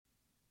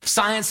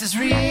Science is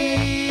real,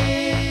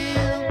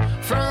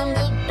 from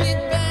the Big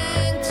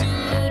Bang to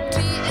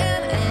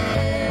DNA.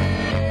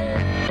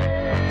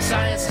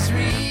 Science is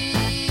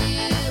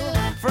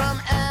real, from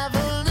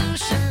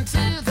evolution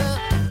to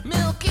the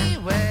Milky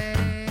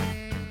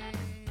Way.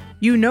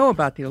 You know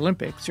about the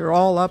Olympics. You're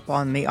all up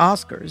on the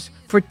Oscars.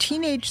 For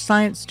teenage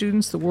science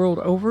students the world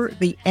over,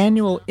 the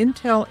annual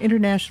Intel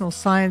International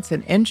Science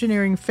and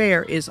Engineering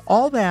Fair is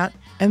all that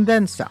and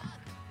then some.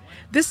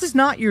 This is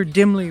not your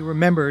dimly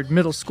remembered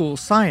middle school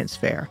science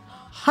fair.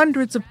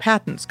 Hundreds of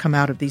patents come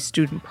out of these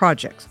student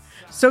projects.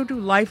 So do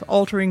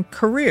life-altering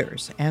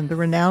careers, and the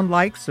renowned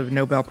likes of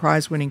Nobel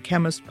Prize-winning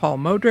chemist Paul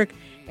Modrich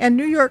and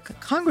New York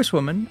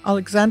Congresswoman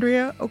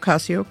Alexandria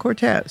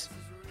Ocasio-Cortez.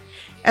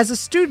 As a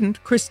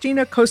student,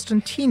 Christina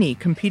Costantini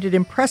competed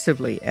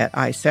impressively at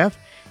ISEF,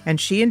 and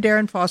she and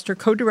Darren Foster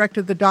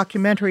co-directed the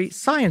documentary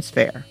Science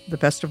Fair, the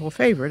festival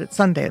favorite at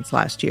Sundance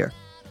last year.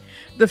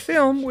 The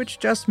film, which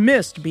just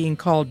missed being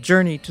called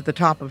Journey to the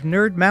Top of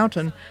Nerd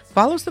Mountain,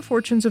 follows the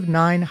fortunes of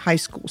 9 high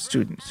school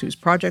students whose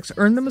projects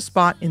earned them a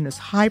spot in this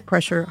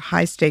high-pressure,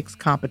 high-stakes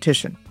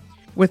competition.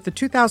 With the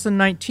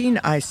 2019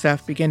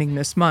 ISEF beginning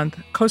this month,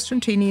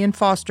 Costantini and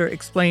Foster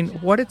explain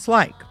what it's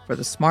like for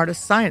the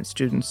smartest science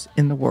students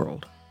in the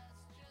world.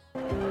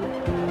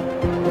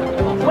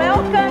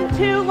 Welcome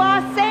to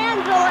Los Angeles!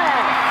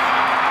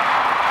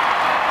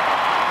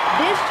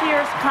 This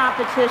year's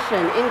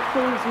competition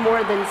includes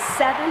more than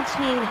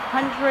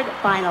 1,700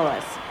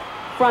 finalists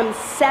from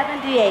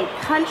 78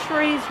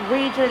 countries,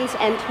 regions,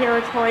 and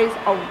territories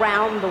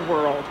around the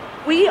world.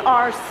 We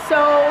are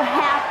so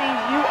happy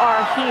you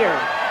are here.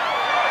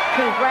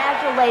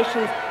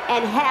 Congratulations,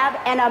 and have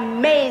an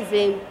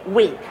amazing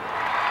week.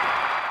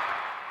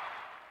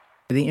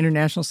 The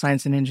International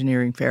Science and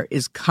Engineering Fair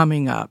is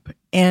coming up,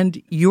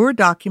 and your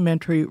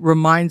documentary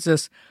reminds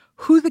us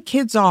who the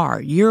kids are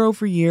year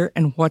over year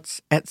and what's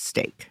at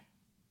stake.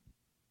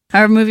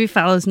 Our movie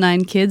follows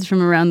 9 kids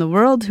from around the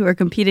world who are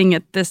competing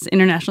at this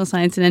International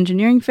Science and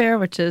Engineering Fair,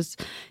 which is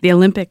the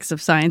Olympics of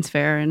Science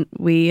Fair. And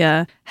we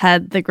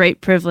had the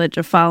great privilege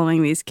of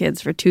following these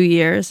kids for 2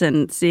 years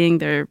and seeing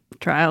their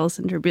trials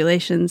and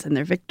tribulations and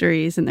their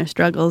victories and their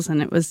struggles.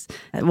 And it was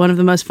one of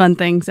the most fun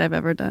things I've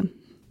ever done.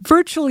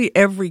 Virtually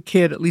every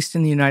kid, at least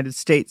in the United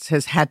States,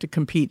 has had to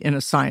compete in a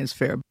science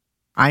fair.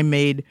 I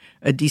made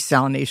a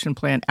desalination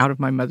plant out of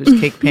my mother's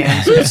cake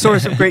pans, a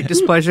source of great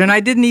displeasure, and I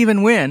didn't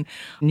even win.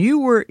 You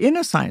were in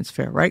a science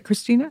fair, right,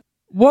 Christina?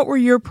 What were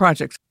your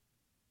projects?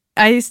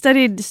 I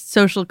studied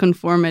social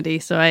conformity,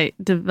 so I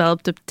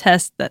developed a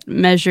test that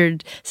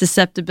measured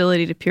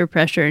susceptibility to peer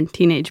pressure in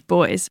teenage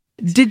boys.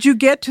 Did you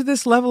get to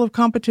this level of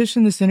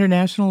competition, this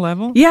international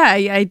level? Yeah,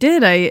 I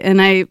did.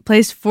 I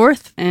placed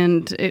 4th,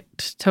 and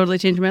it totally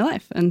changed my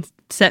life and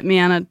set me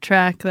on a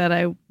track that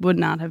I would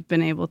not have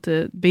been able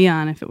to be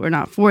on if it were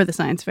not for the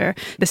science fair.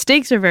 The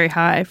stakes are very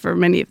high for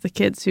many of the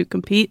kids who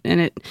compete,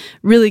 and it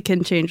really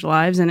can change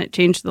lives, and it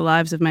changed the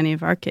lives of many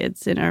of our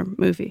kids in our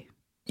movie.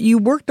 You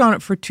worked on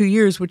it for 2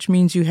 years, which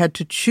means you had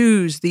to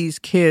choose these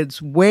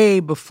kids way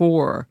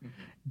before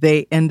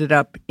they ended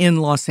up in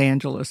Los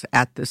Angeles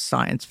at this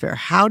science fair.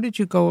 How did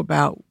you go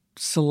about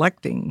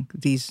selecting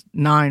these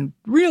 9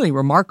 really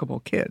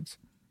remarkable kids?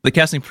 The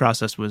casting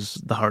process was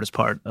the hardest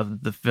part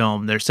of the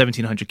film. There's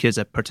 1,700 kids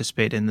that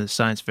participate in the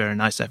science fair in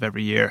ISEF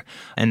every year,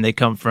 and they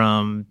come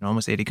from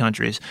almost 80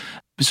 countries.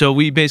 So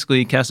we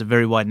basically cast a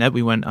very wide net.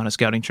 We went on a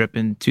scouting trip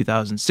in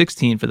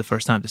 2016 for the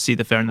first time to see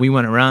the fair. And we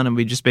went around and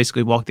we just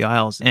basically walked the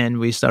aisles and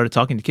we started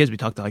talking to kids. We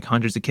talked to like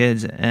hundreds of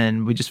kids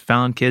and we just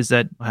found kids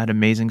that had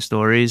amazing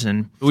stories.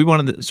 And we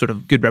wanted the sort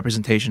of good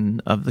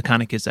representation of the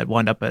kind of kids that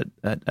wind up at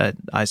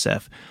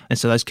ISEF. And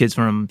so that's kids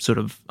from sort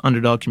of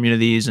underdog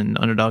communities and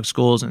underdog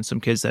schools and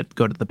some kids that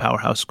go to the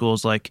powerhouse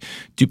schools like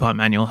DuPont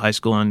Manual High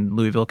School in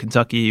Louisville,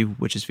 Kentucky,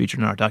 which is featured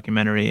in our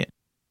documentary.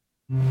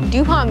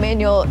 DuPont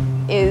Manual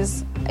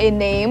is a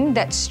name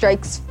that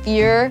strikes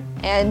fear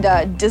and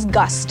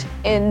disgust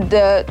in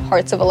the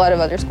hearts of a lot of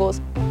other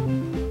schools.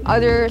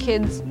 Other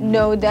kids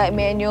know that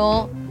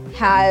Manual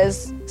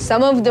has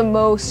some of the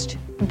most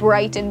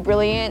bright and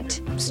brilliant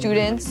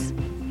students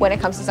when it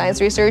comes to science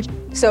research.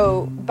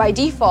 So by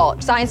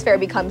default, science fair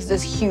becomes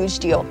this huge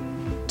deal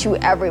to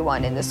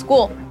everyone in the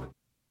school.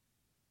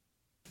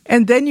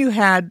 And then you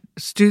had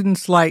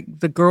students like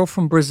the girl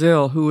from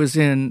Brazil who was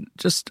in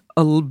just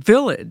a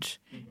village,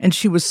 and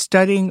she was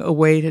studying a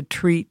way to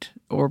treat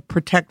or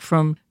protect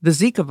from the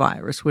Zika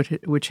virus,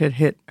 which had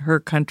hit her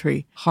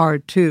country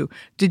hard too.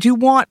 Did you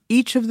want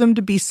each of them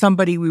to be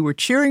somebody we were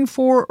cheering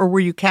for, or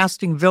were you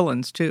casting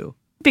villains too?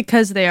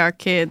 Because they are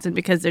kids and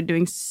because they're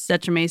doing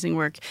such amazing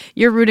work,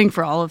 you're rooting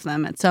for all of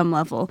them at some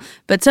level.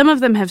 But some of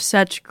them have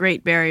such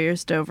great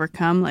barriers to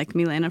overcome, like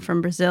Milena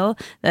from Brazil,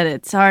 that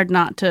it's hard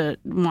not to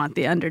want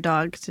the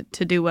underdog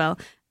to do well.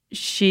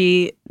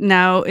 She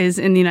now is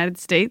in the United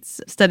States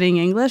studying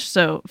English,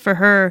 so for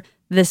her,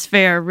 this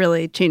fair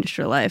really changed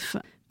her life.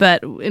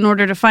 But in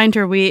order to find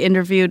her, we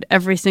interviewed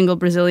every single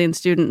Brazilian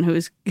student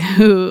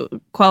who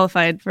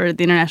qualified for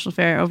the International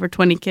Fair, over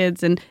 20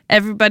 kids. And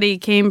everybody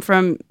came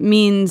from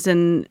means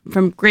and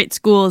from great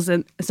schools,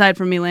 and aside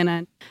from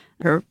Milena.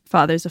 Her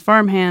father's a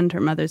farmhand, her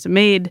mother's a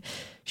maid.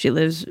 She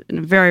lives in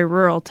a very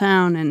rural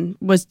town and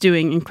was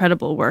doing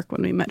incredible work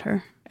when we met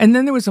her. And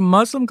then there was a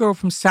Muslim girl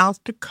from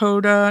South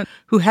Dakota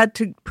who had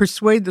to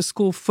persuade the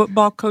school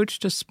football coach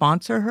to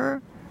sponsor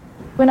her.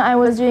 When I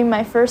was doing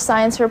my first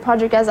science fair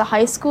project as a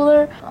high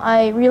schooler,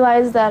 I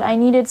realized that I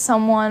needed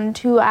someone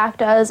to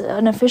act as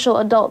an official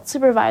adult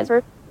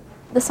supervisor.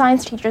 The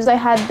science teachers I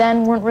had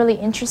then weren't really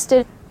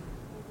interested.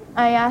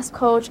 I asked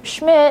Coach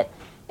Schmidt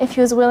if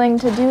he was willing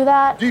to do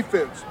that.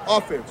 Defense,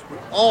 offense, we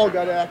all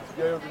got to act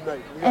together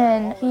tonight.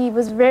 And he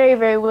was very,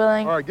 very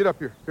willing. All right, get up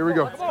here. Here we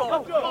go.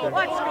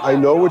 I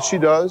know what she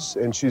does,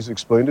 and she's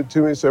explained it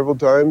to me several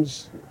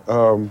times.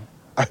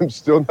 I'm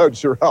still not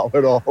sure how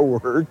it all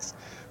works,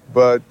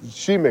 but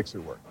she makes it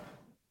work.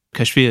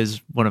 Kashfia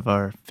is one of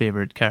our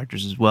favorite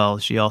characters as well.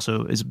 She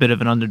also is a bit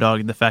of an underdog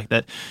in the fact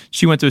that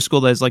she went to a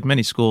school that is like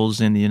many schools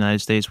in the United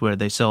States where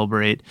they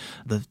celebrate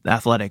the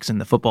athletics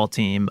and the football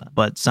team,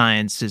 but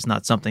science is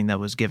not something that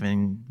was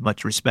given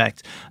much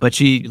respect. But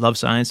she loves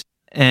science,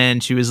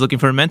 and she was looking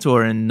for a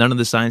mentor, and none of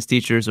the science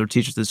teachers or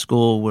teachers at the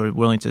school were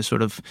willing to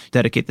sort of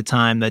dedicate the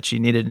time that she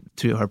needed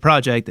to her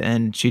project,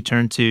 and she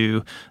turned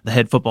to the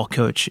head football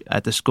coach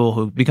at the school,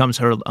 who becomes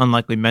her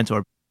unlikely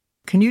mentor.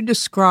 Can you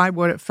describe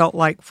what it felt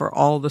like for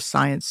all the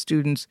science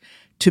students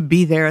to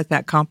be there at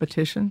that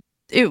competition?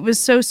 It was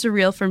so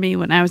surreal for me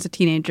when I was a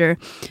teenager.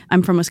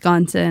 I'm from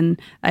Wisconsin.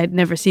 I'd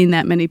never seen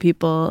that many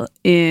people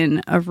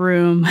in a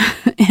room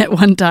at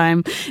one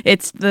time.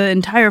 It's the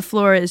entire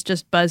floor is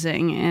just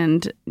buzzing,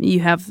 and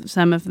you have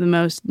some of the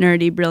most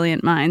nerdy,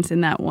 brilliant minds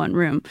in that one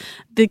room.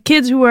 The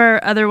kids who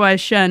are otherwise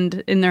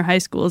shunned in their high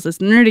schools as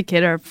the nerdy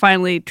kid are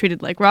finally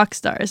treated like rock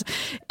stars.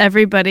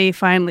 Everybody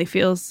finally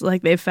feels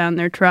like they've found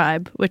their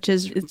tribe,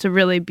 it's a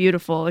really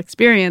beautiful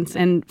experience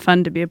and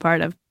fun to be a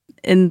part of.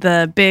 In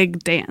the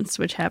big dance,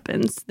 which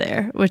happens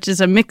there, which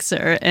is a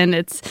mixer, and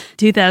it's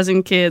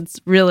 2,000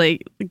 kids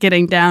really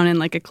getting down in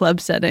like a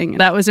club setting.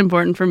 That was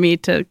important for me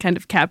to kind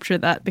of capture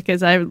that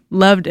because I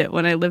loved it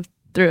when I lived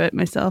through it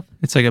myself.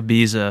 It's like a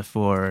Ibiza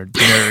for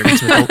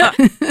nerds.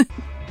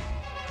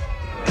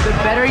 The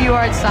better you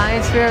are at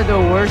science fair, the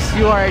worse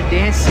you are at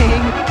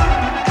dancing.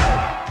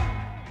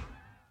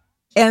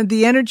 And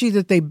the energy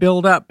that they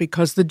build up,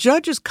 because the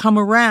judges come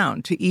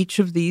around to each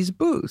of these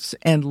booths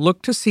and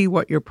look to see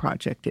what your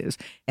project is.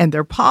 And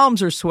their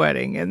palms are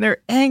sweating and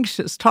they're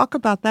anxious. Talk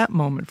about that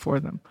moment for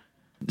them.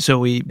 So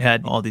we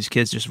had all these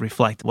kids just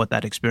reflect what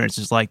that experience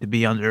is like to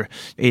be under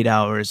 8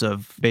 hours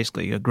of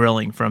basically a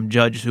grilling from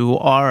judges who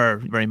are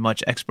very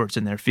much experts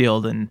in their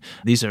field. And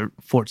these are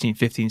 14,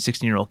 15,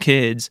 16-year-old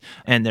kids,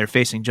 and they're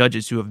facing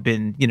judges who have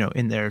been,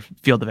 in their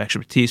field of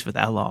expertise for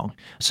that long.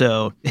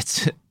 So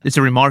it's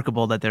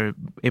remarkable that they're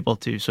able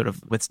to sort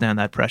of withstand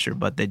that pressure,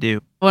 but they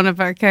do. One of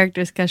our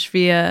characters,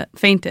 Kashfia,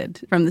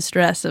 fainted from the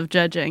stress of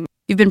judging.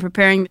 You've been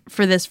preparing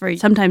for this for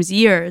sometimes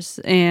years,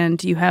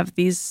 and you have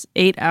these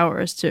 8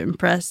 hours to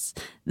impress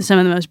some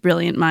of the most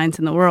brilliant minds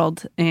in the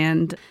world,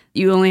 and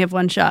you only have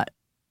one shot.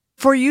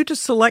 For you to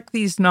select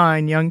these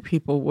 9 young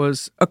people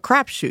was a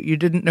crapshoot. You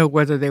didn't know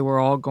whether they were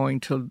all going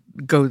to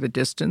go the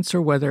distance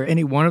or whether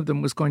any one of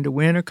them was going to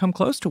win or come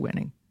close to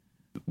winning.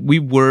 We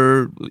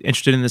were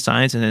interested in the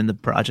science and in the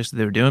projects that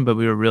they were doing, but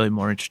we were really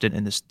more interested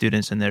in the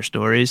students and their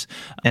stories.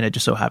 And it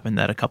just so happened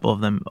that a couple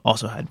of them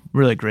also had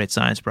really great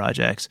science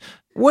projects.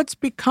 What's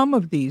become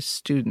of these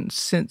students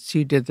since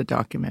you did the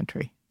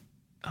documentary?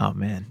 Oh,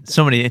 man.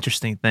 So many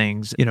interesting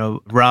things.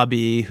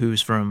 Robbie,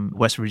 who's from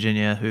West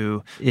Virginia,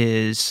 who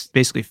is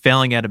basically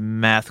failing at a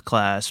math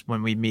class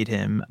when we meet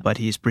him, but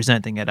he's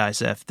presenting at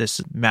ISEF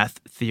this math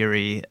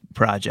theory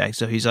project.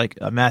 So he's like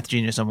a math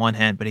genius on one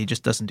hand, but he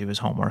just doesn't do his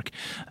homework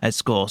at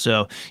school.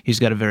 So he's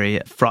got a very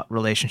fraught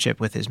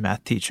relationship with his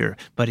math teacher,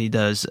 but he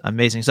does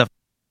amazing stuff.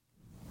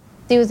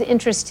 He was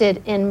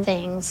interested in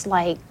things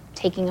like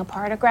taking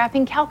apart a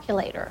graphing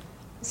calculator.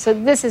 So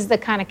this is the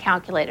kind of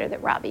calculator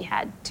that Robbie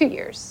had 2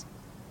 years.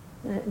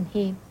 And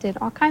he did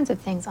all kinds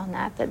of things on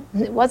that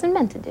it wasn't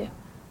meant to do.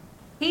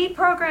 He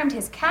programmed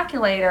his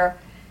calculator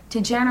to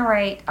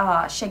generate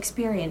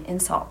Shakespearean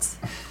insults.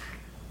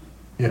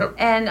 Yep.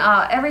 And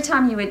every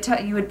time you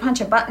would punch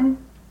a button,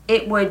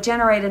 it would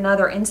generate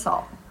another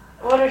insult.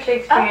 What are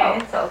Shakespearean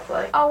insults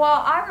like? Oh,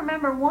 well, I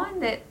remember one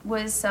that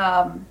was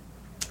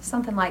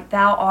something like,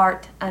 "Thou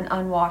art an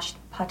unwashed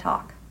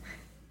puttock."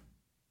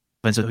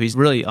 And so he's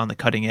really on the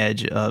cutting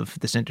edge of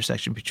this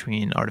intersection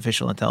between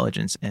artificial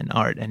intelligence and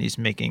art. And he's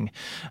making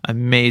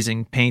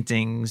amazing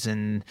paintings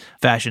and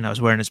fashion. I was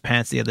wearing his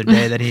pants the other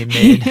day that he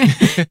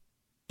made.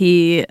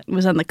 He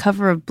was on the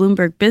cover of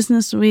Bloomberg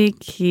Business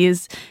Week.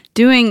 He's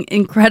doing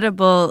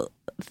incredible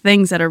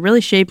things that are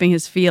really shaping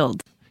his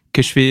field.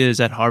 Kashfia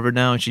is at Harvard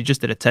now, and she just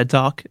did a TED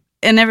Talk.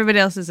 And everybody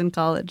else is in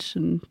college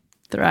and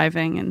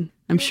thriving. And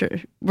I'm sure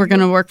we're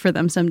going to work for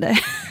them someday.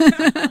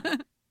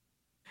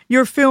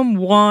 Your film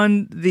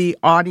won the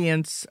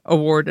Audience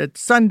Award at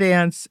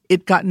Sundance.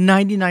 It got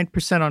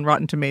 99% on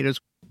Rotten Tomatoes.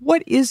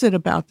 What is it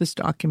about this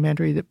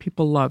documentary that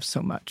people love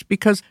so much?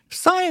 Because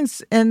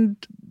science and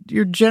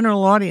your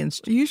general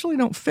audience usually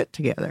don't fit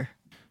together.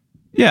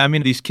 Yeah, I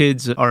mean, these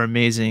kids are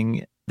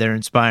amazing. They're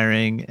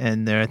inspiring,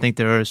 and I think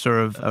they're sort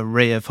of a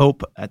ray of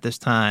hope at this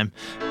time.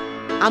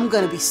 I'm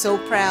going to be so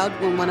proud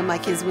when one of my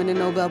kids win a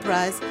Nobel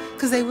Prize,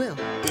 because they will.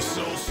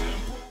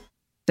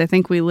 I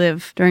think we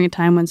live during a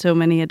time when so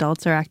many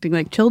adults are acting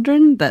like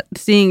children, that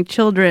seeing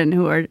children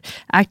who are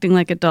acting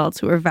like adults,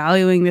 who are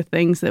valuing the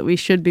things that we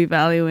should be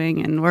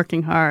valuing and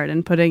working hard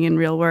and putting in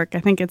real work,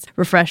 I think it's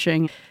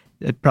refreshing.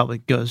 It probably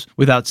goes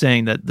without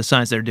saying that the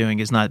science they're doing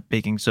is not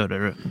baking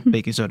soda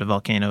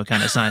volcano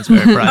kind of science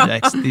fair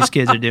projects. These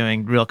kids are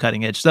doing real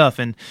cutting edge stuff.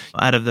 And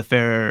out of the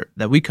fair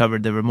that we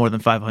covered, there were more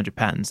than 500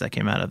 patents that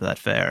came out of that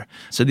fair.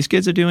 So these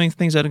kids are doing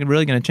things that are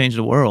really going to change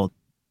the world.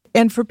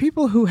 And for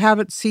people who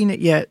haven't seen it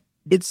yet,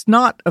 it's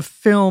not a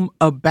film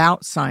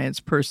about science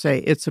per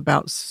se. It's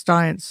about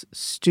science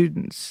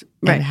students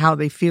and how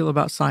they feel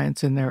about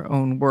science in their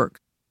own work.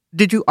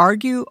 Did you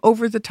argue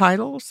over the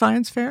title,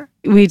 Science Fair?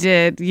 We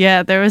did,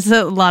 yeah. There was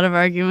a lot of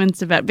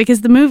arguments about,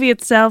 because the movie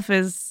itself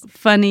is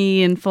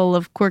funny and full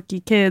of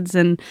quirky kids,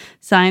 and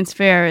Science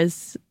Fair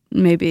is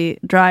maybe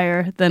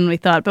drier than we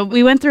thought. But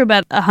we went through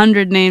about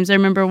 100 names. I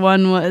remember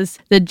one was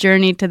The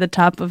Journey to the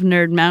Top of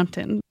Nerd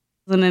Mountain.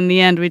 And in the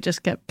end, we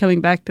just kept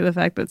coming back to the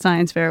fact that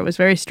Science Fair was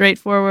very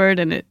straightforward,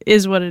 and it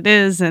is what it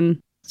is. And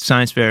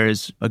Science Fair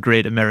is a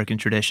great American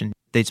tradition.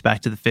 It dates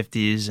back to the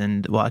 50s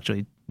and, well,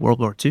 actually, World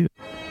War II.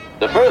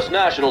 The first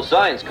national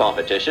science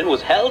competition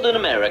was held in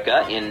America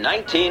in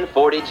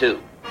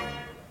 1942.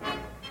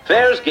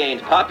 Fairs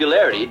gained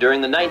popularity during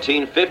the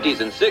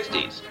 1950s and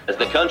 60s as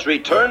the country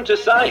turned to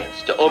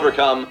science to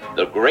overcome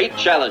the great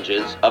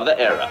challenges of the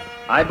era.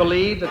 I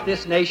believe that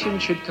this nation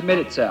should commit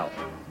itself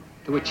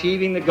to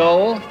achieving the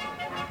goal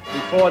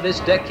before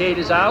this decade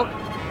is out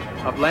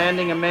of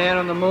landing a man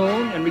on the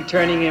moon and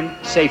returning him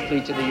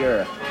safely to the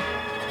earth.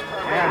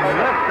 And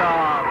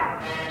liftoff.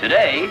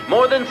 Today,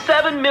 more than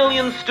 7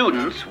 million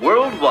students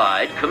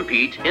worldwide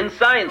compete in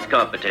science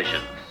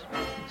competitions.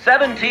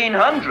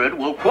 1,700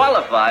 will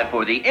qualify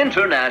for the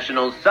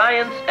International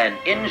Science and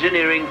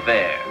Engineering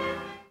Fair.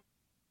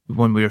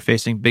 When we were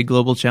facing big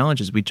global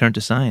challenges, we turned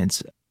to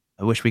science.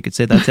 I wish we could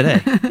say that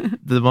today.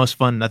 The most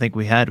fun I think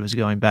we had was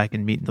going back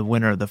and meeting the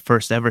winner of the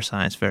first ever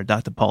science fair,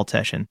 Dr. Paul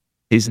Teshin.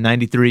 He's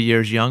 93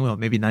 years young, well,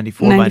 maybe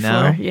 94 by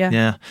now.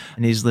 Yeah.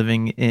 And he's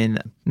living in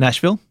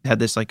Nashville. Had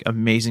this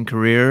amazing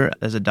career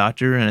as a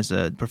doctor and as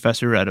a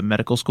professor at a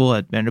medical school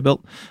at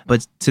Vanderbilt.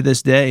 But to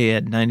this day,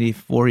 at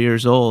 94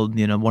 years old,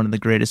 one of the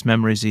greatest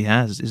memories he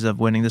has is of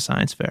winning the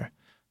science fair.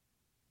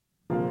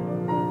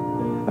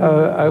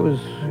 I was,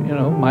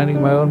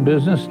 minding my own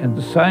business, and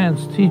the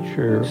science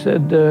teacher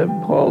said,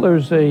 Paul,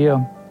 there's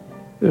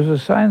a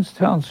Science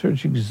Talent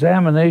Search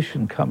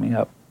examination coming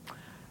up.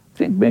 I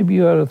think maybe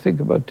you ought to think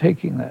about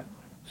taking that.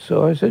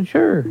 So I said,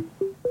 sure.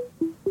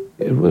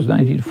 It was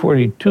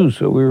 1942,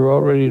 so we were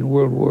already in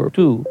World War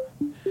II.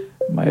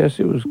 My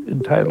essay was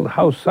entitled,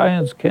 How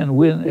Science Can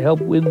Help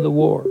Win the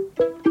War.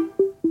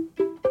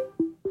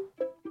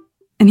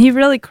 And he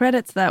really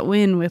credits that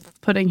win with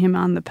putting him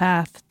on the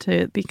path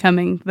to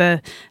becoming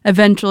the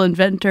eventual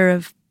inventor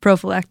of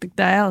prophylactic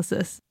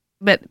dialysis.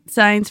 But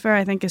science fair,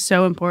 I think, is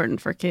so important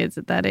for kids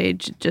at that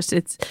age.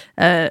 It's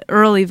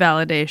early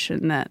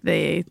validation that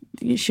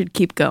you should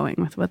keep going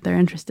with what they're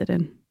interested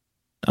in.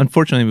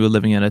 Unfortunately, we're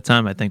living at a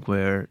time, I think,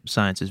 where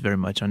science is very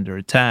much under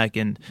attack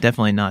and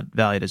definitely not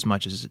valued as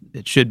much as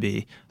it should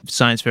be.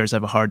 Science fairs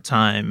have a hard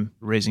time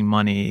raising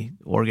money,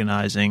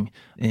 organizing.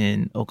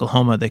 In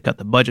Oklahoma, they cut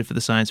the budget for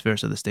the science fair,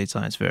 so the state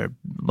science fair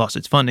lost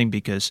its funding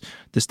because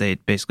the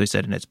state basically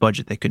said in its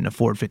budget they couldn't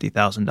afford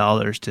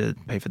 $50,000 to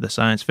pay for the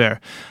science fair.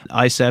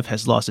 ISEF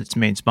has lost its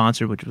main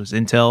sponsor, which was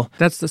Intel.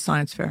 That's the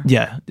science fair.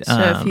 Yeah.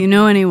 So if you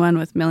know anyone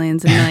with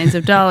millions and millions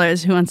of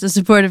dollars who wants to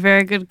support a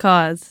very good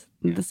cause,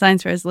 the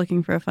science fair is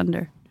looking for a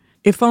funder.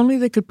 If only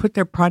they could put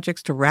their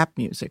projects to rap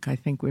music, I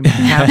think we might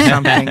have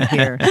something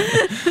here.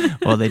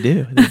 Well, they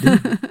do.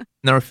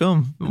 In our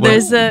film.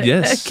 There's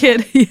a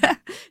kid, yeah.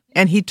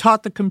 And he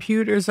taught the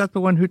computer. Is that the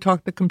one who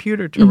taught the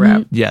computer to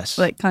rap? Yes.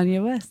 Like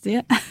Kanye West,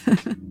 yeah.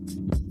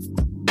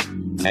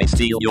 Hey,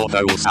 steal your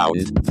whole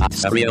sound.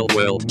 That's a real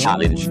world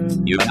challenge.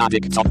 You're an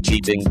addict of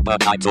cheating,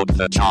 but I took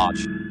the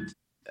charge.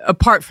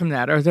 Apart from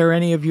that, are there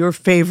any of your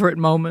favorite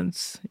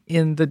moments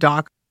in the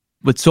doc?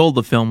 What sold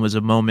the film was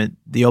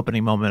the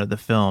opening moment of the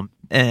film,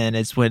 and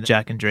it's when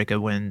Jack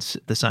Andreka wins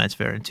the science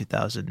fair in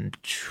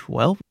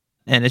 2012.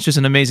 And it's just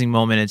an amazing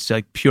moment. It's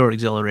like pure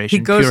exhilaration,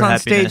 he goes pure on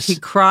happiness. Stage, he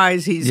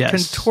cries, he's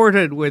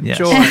contorted with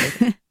joy.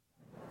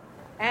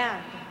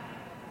 And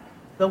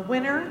the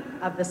winner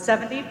of the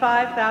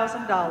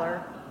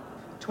 $75,000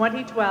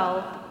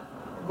 2012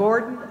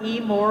 Gordon E.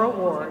 Moore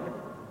Award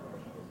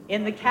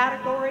in the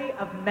category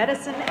of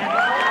Medicine and Health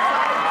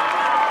Sciences.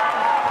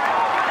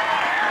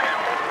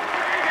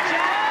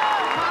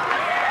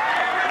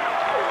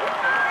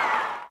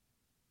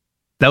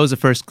 That was the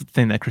first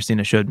thing that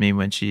Christina showed me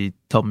when she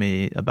told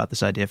me about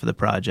this idea for the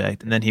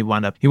project. And then he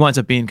winds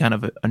up being kind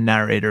of a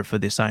narrator for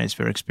the science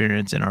fair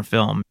experience in our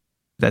film.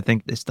 I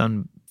think it's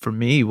done for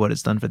me what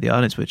it's done for the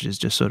audience, which is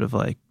just sort of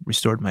like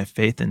restored my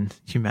faith in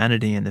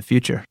humanity and the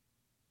future.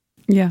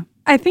 Yeah.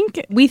 I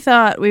think we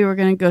thought we were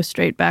going to go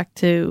straight back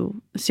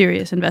to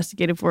serious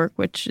investigative work,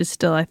 which is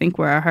still, I think,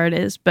 where our heart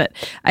is. But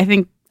I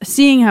think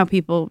seeing how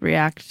people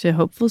react to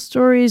hopeful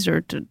stories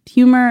or to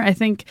humor, I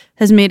think,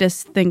 has made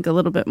us think a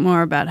little bit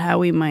more about how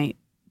we might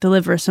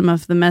deliver some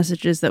of the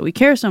messages that we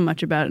care so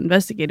much about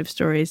investigative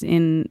stories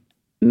in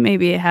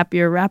maybe a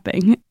happier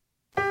wrapping.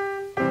 Well,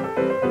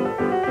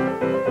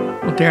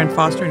 Darren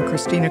Foster and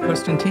Christina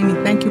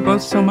Costantini, thank you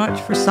both so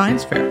much for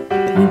Science Fair.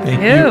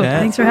 Thank you.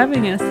 Thanks for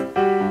having us.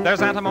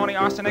 There's antimony,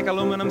 arsenic,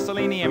 aluminum,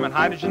 selenium, and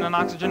hydrogen, and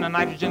oxygen, and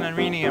nitrogen, and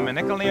rhenium, and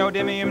nickel,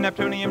 neodymium,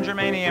 neptunium,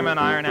 germanium, and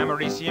iron,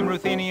 americium,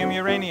 ruthenium,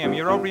 uranium,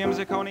 europium,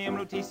 zirconium,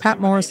 lutetium. Pat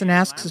Morrison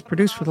Asks is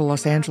produced for the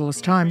Los Angeles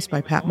Times by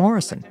Pat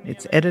Morrison.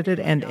 It's edited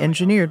and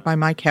engineered by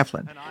Mike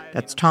Heflin.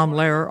 That's Tom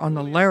Lehrer on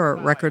the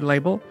Lehrer record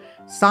label.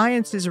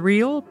 Science is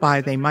Real by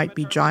They Might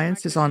Be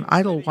Giants is on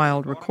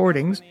Idlewild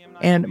Recordings,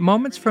 and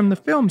moments from the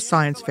film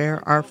Science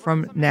Fair are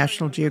from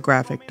National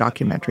Geographic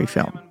Documentary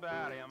Film.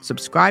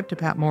 Subscribe to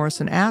Pat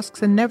Morrison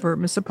Asks and never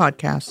miss a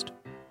podcast.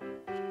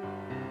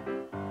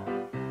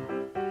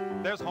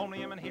 There's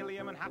holmium and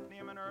helium and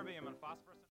hafnium and erbium and phosphorus.